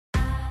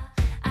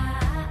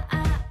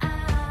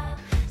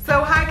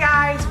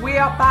we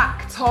are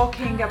back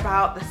talking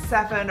about the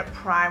 7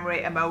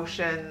 primary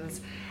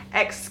emotions.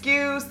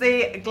 Excuse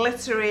the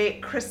glittery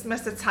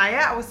Christmas attire.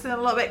 I was feeling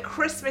a little bit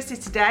Christmassy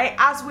today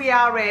as we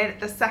are in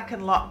the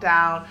second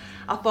lockdown.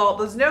 I thought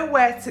there's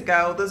nowhere to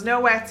go, there's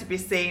nowhere to be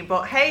seen,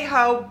 but hey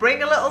ho,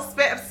 bring a little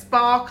bit of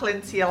sparkle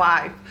into your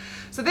life.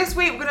 So this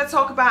week we're going to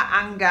talk about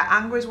anger.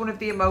 Anger is one of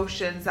the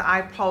emotions that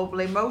I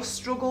probably most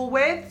struggle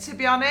with, to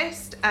be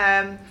honest.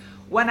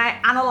 When I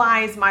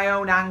analyse my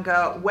own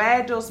anger,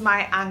 where does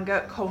my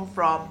anger come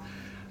from?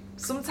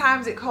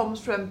 Sometimes it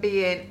comes from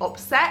being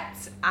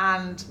upset,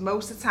 and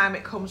most of the time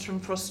it comes from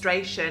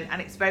frustration,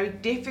 and it's very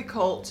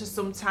difficult to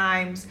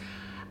sometimes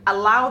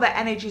allow the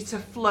energy to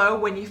flow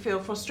when you feel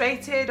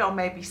frustrated or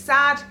maybe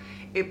sad.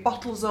 It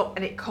bottles up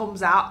and it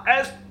comes out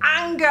as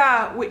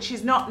anger, which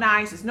is not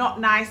nice. It's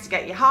not nice to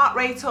get your heart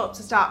rate up,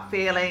 to start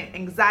feeling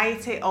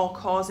anxiety or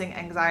causing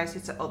anxiety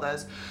to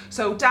others.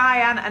 So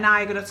Diane and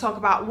I are going to talk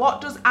about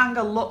what does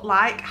anger look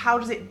like, how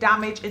does it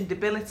damage and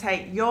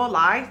debilitate your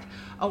life,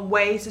 and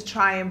ways to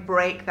try and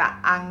break that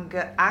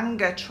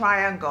anger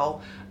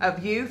triangle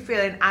of you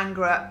feeling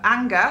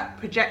anger,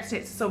 projecting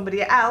it to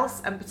somebody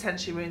else and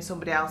potentially ruin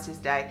somebody else's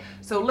day.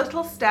 So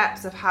little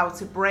steps of how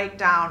to break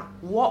down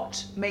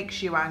what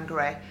makes you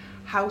angry,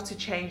 how to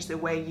change the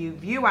way you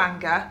view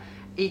anger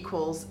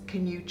equals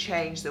can you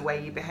change the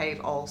way you behave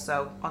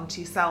also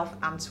onto yourself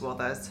and to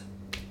others.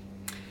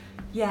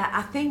 Yeah,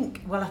 I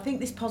think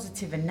there's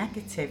positive and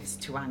negatives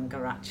to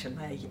anger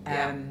actually.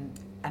 And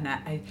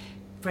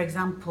for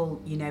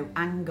example,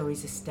 anger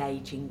is a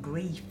stage in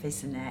grief,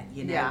 isn't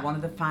it? One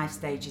of the 5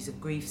 stages of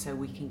grief, so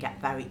we can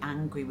get very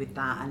angry with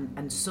that,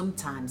 and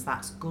sometimes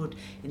that's good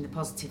in the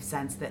positive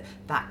sense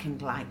that can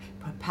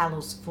propel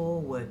us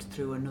forward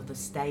through another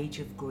stage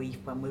of grief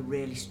when we're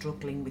really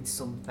struggling with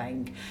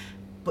something.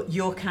 But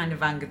your kind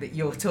of anger that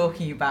you're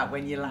talking about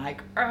when you're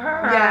like,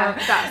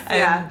 that's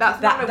a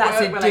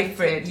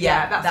different,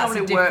 that's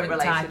a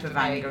different type of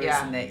anger,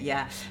 yeah. Isn't it?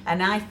 Yeah.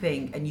 And I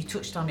think, and you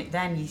touched on it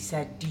then, you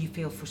said, do you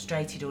feel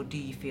frustrated or do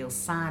you feel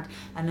sad?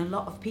 And a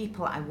lot of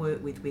people I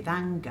work with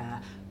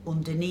anger,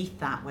 underneath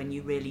that, when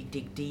you really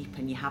dig deep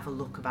and you have a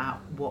look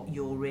about what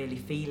you're really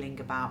feeling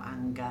about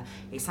anger,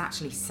 it's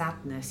actually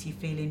sadness. You're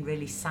feeling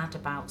really sad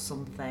about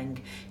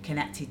something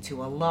connected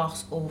to a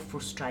loss or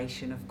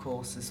frustration, of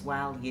course, as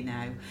well,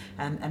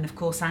 and of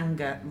course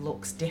anger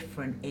looks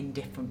different in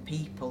different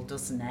people,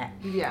 doesn't it?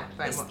 Yeah,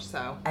 very much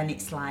so. And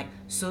it's like,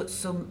 so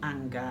some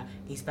anger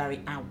is very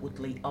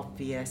outwardly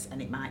obvious,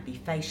 and it might be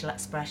facial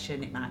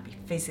expression, it might be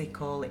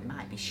physical, it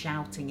might be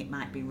shouting, it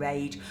might be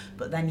rage,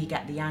 but then you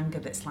get the anger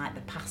that's like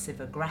the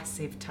passive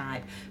aggressive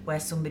type, where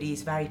somebody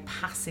is very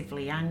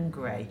passively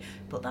angry,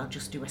 but they'll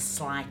just do a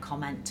sly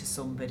comment to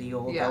somebody,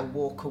 or they'll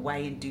walk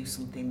away and do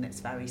something that's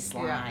very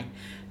sly.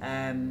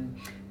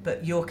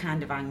 But your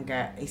kind of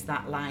anger is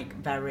that like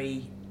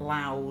very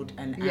loud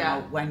and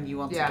out when you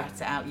want to get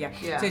it out.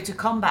 So to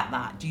combat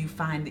that, do you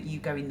find that you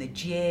go in the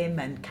gym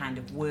and kind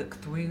of work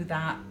through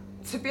that?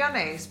 To be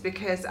honest,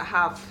 because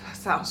I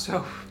sound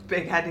so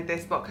big-headed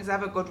this, but because I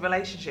have a good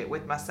relationship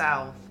with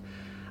myself,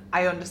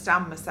 I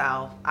understand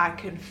myself. I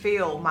can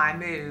feel my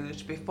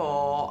mood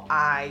before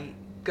I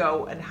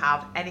go and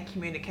have any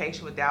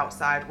communication with the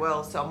outside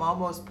world. So I'm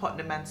almost putting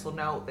a mental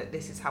note that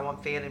this is how I'm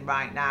feeling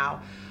right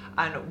now.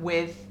 And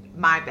with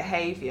my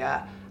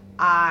behaviour,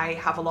 I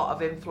have a lot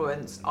of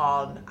influence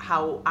on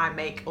how I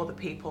make other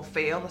people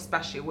feel,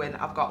 especially when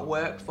I've got a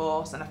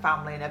workforce and a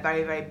family and a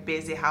very, very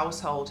busy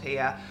household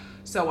here.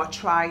 So I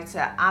try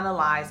to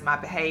analyse my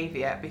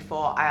behaviour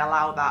before I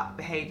allow that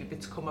behaviour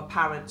to become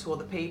apparent to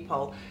other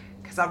people,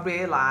 because I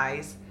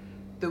realise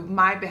that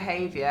my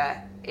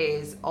behaviour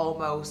is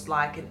almost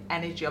like an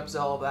energy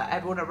absorber.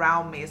 Everyone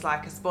around me is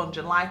like a sponge,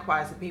 and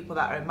likewise the people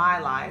that are in my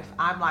life,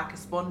 I'm like a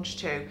sponge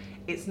too.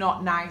 It's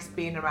not nice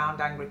being around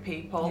angry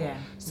people.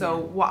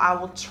 What I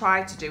will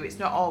try to do, it's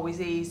not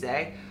always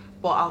easy,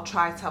 but I'll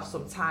try to have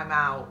some time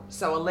out.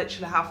 So I'll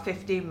literally have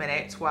 15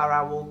 minutes where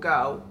I will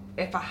go,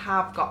 if I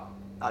have got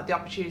the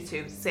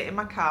opportunity to sit in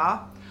my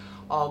car,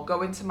 or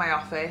go into my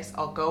office,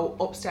 or go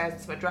upstairs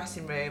into my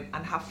dressing room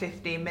and have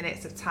 15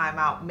 minutes of time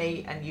out,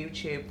 me and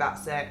YouTube,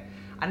 that's it.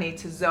 I need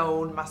to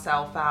zone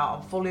myself out.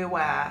 I'm fully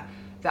aware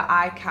that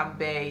I can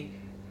be,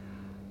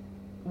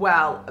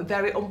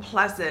 very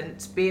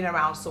unpleasant being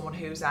around someone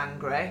who's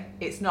angry.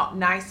 It's not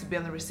nice to be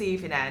on the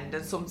receiving end,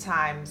 and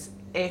sometimes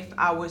if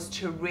I was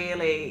to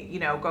really,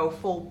 go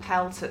full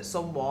pelt at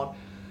someone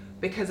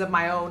because of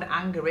my own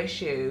anger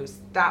issues,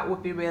 that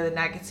would be really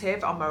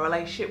negative on my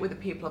relationship with the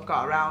people I've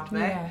got around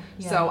me.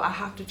 So I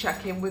have to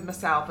check in with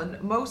myself,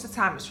 and most of the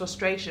time it's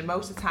frustration,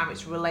 most of the time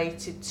it's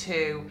related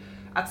to,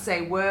 I'd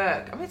say,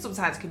 work. I mean,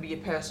 sometimes it can be your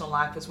personal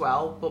life as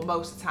well, but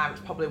most of the time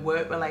it's probably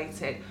work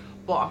related.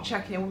 but I'm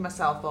checking in with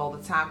myself all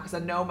the time because I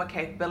know my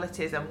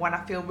capabilities, and when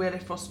I feel really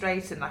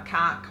frustrated and I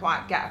can't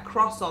quite get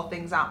across, or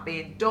things aren't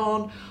being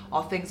done,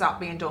 or things aren't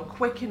being done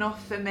quick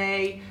enough for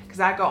me because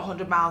I got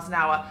 100 miles an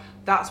hour,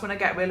 that's when I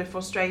get really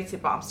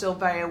frustrated. But I'm still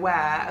very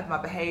aware of my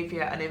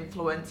behaviour and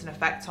influence and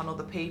effect on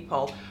other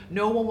people.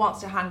 No one wants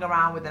to hang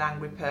around with an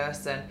angry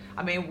person.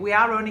 I mean, we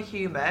are only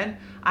human.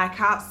 I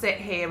can't sit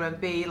here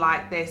and be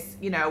like this,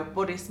 you know,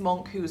 Buddhist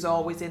monk who's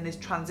always in this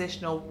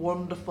transitional,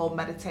 wonderful,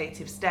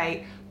 meditative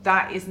state.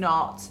 That is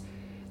not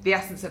the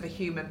essence of a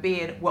human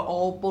being. We're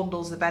all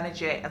bundles of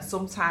energy, and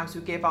sometimes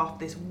we give off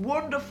this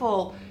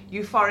wonderful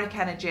euphoric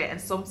energy, and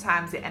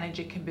sometimes the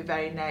energy can be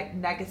very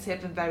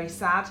negative and very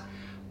sad.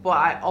 But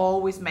I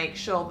always make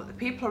sure that the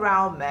people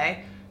around me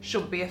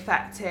shouldn't be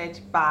affected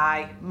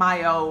by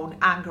my own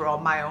anger or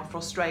my own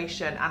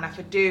frustration. And if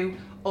I do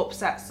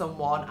upset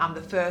someone, I'm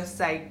the first to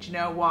say, do you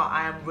know what,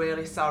 I am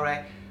really sorry.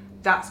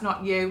 That's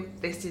not you,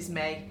 this is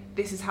me.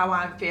 This is how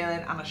I'm feeling,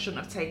 and I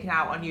shouldn't have taken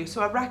out on you.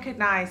 So I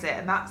recognise it,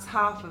 and that's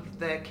half of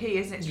the key,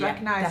 isn't it? It's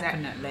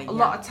recognising it. A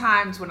lot of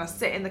times when I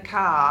sit in the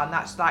car, and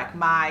that's like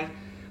my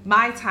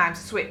time to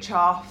switch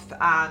off,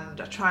 and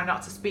I try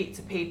not to speak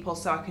to people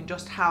so I can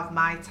just have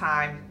my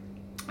time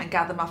and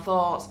gather my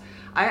thoughts.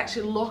 I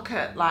actually look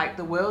at like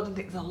the world and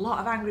think there's a lot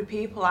of angry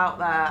people out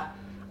there.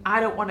 I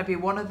don't want to be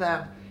one of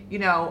them, you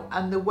know.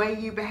 And the way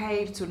you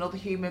behave to another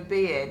human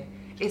being,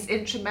 it's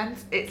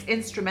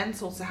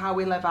instrumental to how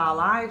we live our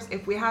lives.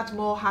 If we had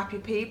more happy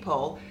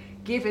people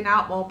giving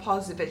out more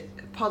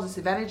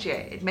positive energy,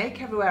 it'd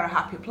make everywhere a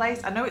happy place.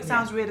 I know it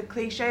sounds really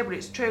cliche, but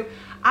it's true.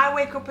 I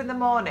wake up in the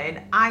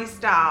morning, I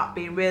start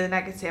being really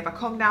negative. I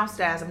come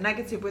downstairs, I'm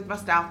negative with my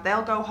staff,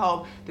 they'll go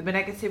home, they'll be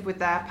negative with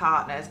their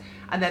partners,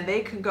 and then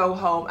they can go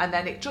home, and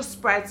then it just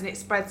spreads and it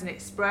spreads and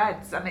it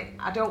spreads. And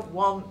I don't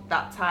want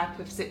that type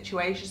of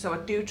situation. So I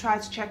do try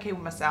to check in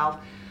with myself,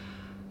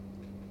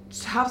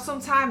 just have some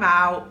time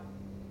out,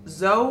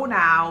 zone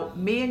out,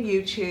 me and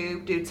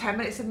YouTube, do 10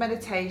 minutes of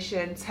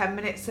meditation, 10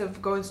 minutes of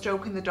going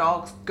stroking the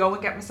dogs, go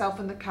and get myself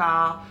in the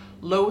car,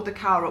 load the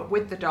car up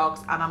with the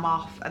dogs, and I'm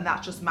off. And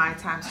that's just my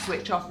time to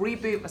switch off,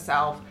 reboot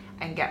myself,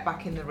 and get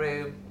back in the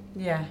room.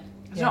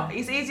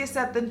 It's easier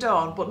said than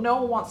done, but no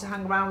one wants to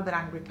hang around with an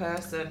angry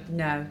person.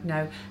 No.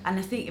 And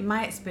I think in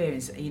my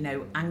experience, you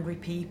know, angry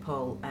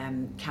people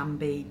can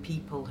be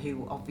people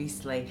who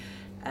obviously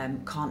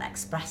can't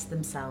express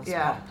themselves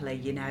properly,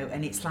 you know,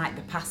 and it's like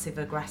the passive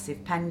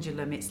aggressive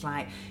pendulum. It's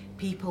like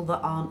people that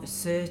aren't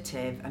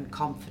assertive and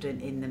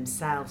confident in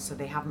themselves, so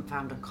they haven't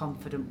found a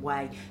confident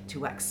way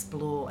to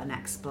explore and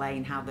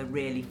explain how they're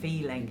really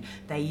feeling.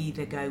 They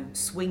either go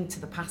swing to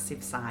the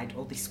passive side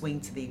or they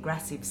swing to the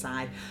aggressive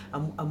side,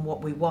 and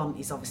what we want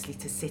is obviously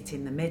to sit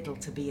in the middle,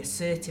 to be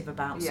assertive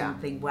about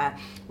something where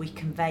we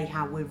convey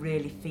how we're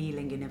really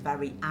feeling in a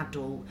very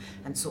adult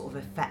and sort of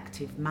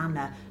effective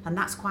manner. And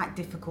that's quite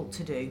difficult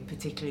to do,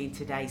 particularly in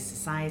today's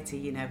society,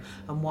 you know.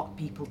 And what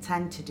people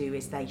tend to do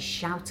is they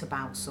shout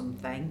about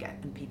something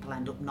and people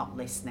end up not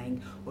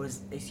listening, or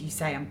as you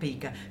say,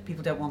 Ampika,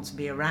 people don't want to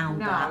be around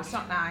that. No, it's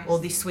not nice. Or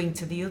they swing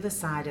to the other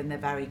side and they're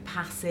very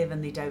passive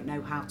and they don't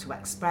know how to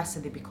express,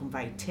 and they become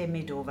very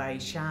timid or very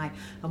shy.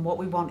 And what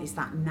we want is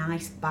that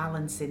nice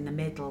balance in the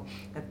middle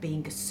of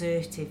being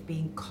assertive,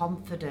 being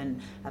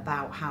confident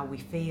about how we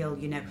feel.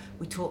 You know,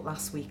 we talked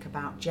last week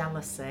about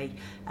jealousy,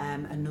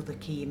 another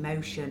key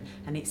emotion,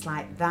 and it's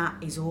like that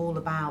is all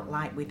about,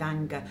 like with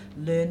anger,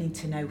 learning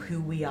to know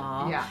who we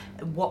are,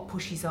 what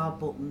pushes our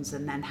buttons,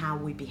 and then how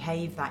we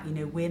behave that. You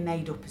know, we're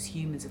made up as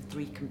humans of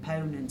three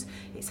components.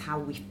 It's how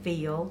we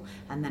feel,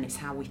 and then it's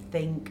how we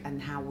think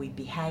and how we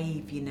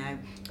behave, you know.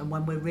 And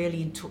when we're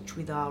really in touch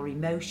with our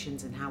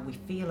emotions and how we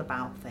feel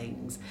about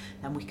things,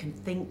 then we can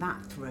think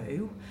that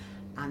through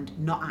and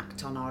not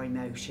act on our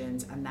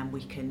emotions, and then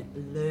we can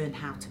learn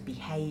how to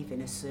behave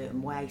in a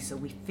certain way. So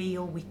we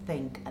feel, we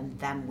think, and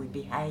then we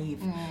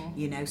behave,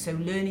 you know. So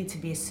learning to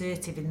be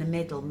assertive in the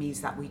middle means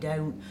that we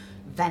don't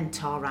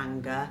vent our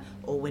anger,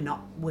 or we're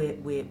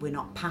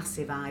not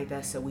passive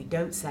either, so we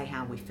don't say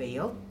how we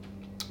feel,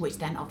 which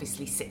then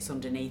obviously sits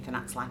underneath and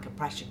acts like a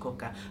pressure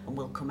cooker and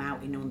will come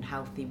out in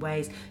unhealthy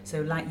ways.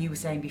 So like you were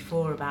saying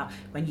before about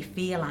when you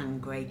feel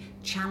angry,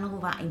 channel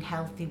that in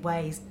healthy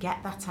ways,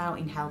 get that out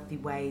in healthy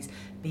ways,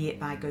 be it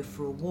by go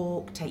for a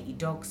walk, take your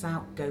dogs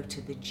out, go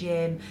to the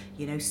gym,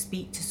 you know,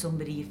 speak to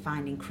somebody you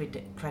find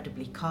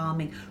incredibly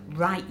calming,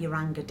 write your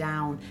anger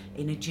down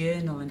in a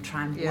journal and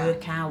try and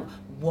work out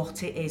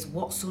what it is,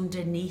 what's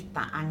underneath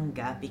that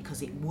anger,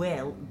 because it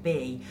will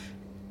be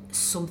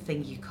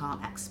something you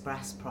can't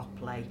express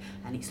properly,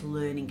 and it's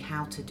learning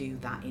how to do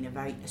that in a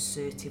very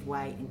assertive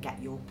way and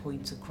get your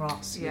point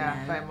across. You know?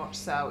 Very much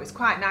so. It's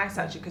quite nice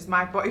actually, because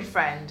my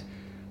boyfriend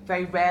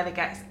very rarely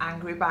gets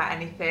angry about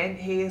anything.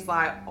 He is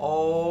like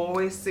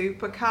always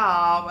super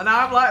calm, and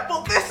I'm like,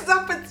 but this has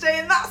happened today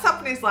and that's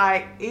happened.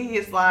 He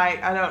is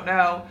like, I don't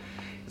know,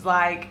 he's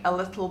like a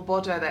little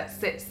Buddha that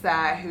sits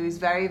there who's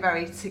very,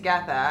 very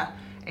together,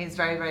 and he's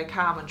very, very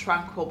calm and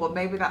tranquil. But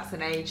maybe that's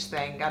an age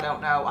thing, I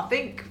don't know. I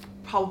think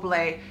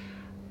probably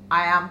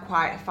I am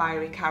quite a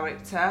fiery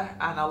character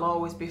and I'll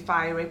always be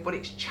fiery, but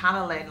it's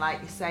channeling,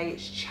 like you say,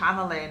 it's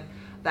channeling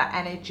that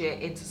energy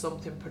into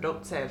something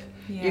productive.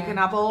 Yeah. You can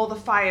have all the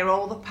fire,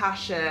 all the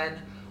passion,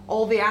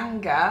 all the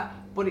anger,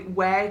 but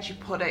where do you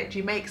put it? Do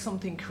you make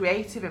something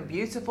creative and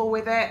beautiful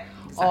with it?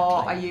 Exactly.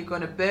 Or are you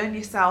going to burn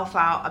yourself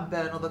out and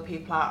burn other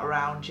people out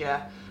around you?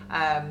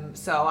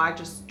 So I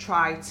just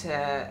try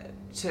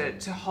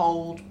to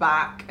hold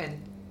back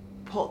and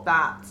put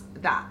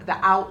the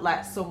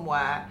outlet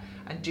somewhere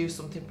and do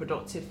something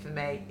productive for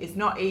me. It's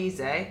not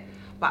easy,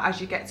 but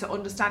as you get to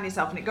understand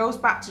yourself, and it goes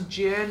back to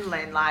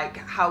journaling, like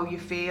how you're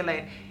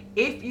feeling.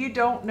 If you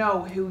don't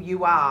know who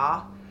you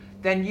are,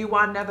 then you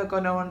are never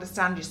going to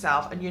understand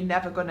yourself and you're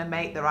never going to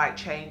make the right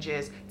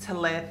changes to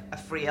live a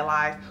freer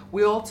life.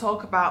 We all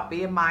talk about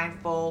being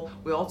mindful,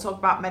 we all talk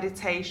about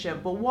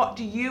meditation, but what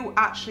do you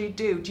actually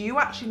do? Do you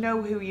actually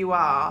know who you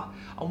are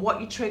and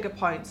what your trigger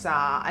points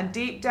are? And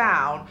deep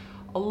down,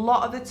 a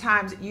lot of the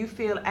times that you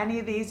feel any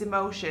of these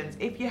emotions,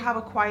 if you have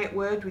a quiet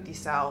word with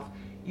yourself,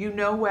 you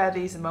know where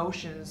these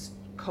emotions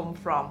come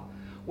from.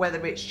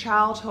 Whether it's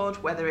childhood,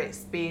 whether it's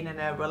being in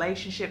a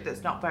relationship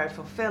that's not very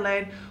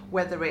fulfilling,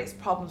 whether it's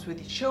problems with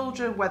your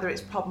children, whether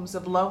it's problems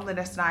of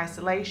loneliness and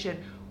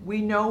isolation, we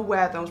know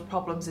where those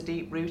problems are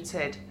deep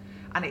rooted.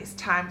 And it's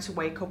time to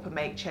wake up and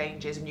make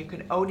changes, and you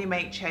can only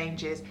make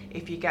changes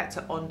if you get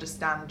to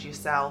understand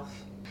yourself.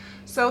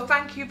 So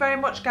thank you very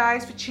much,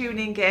 guys, for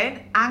tuning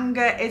in.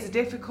 Anger is a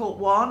difficult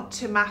one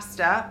to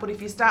master, but if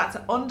you start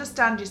to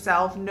understand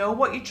yourself, know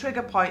what your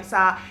trigger points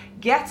are,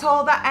 get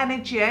all that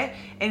energy,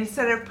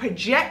 instead of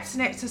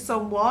projecting it to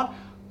someone,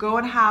 go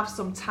and have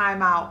some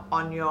time out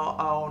on your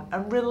own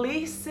and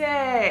release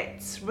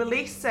it.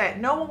 Release it.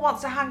 No one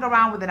wants to hang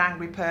around with an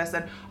angry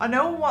person, or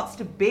no one wants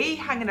to be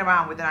hanging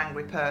around with an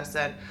angry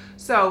person.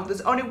 So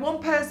there's only one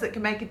person that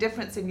can make a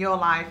difference in your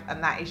life,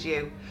 and that is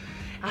you.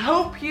 I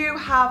hope you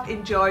have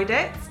enjoyed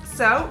it.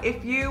 So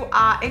if you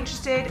are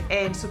interested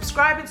in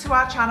subscribing to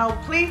our channel,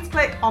 please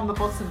click on the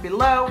button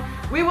below.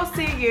 We will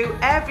see you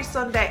every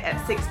Sunday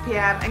at 6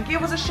 p.m. and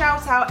give us a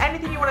shout out,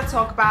 anything you want to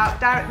talk about,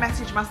 direct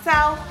message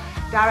myself,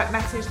 direct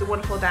message the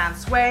wonderful Dan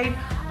Swain,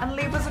 and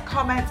leave us a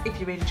comment if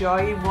you're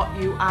enjoying what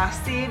you are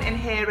seeing and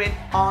hearing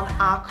on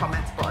our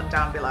comments button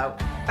down below.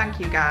 Thank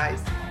you,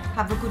 guys.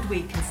 Have a good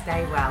week and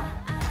stay well.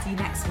 See you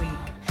next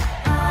week.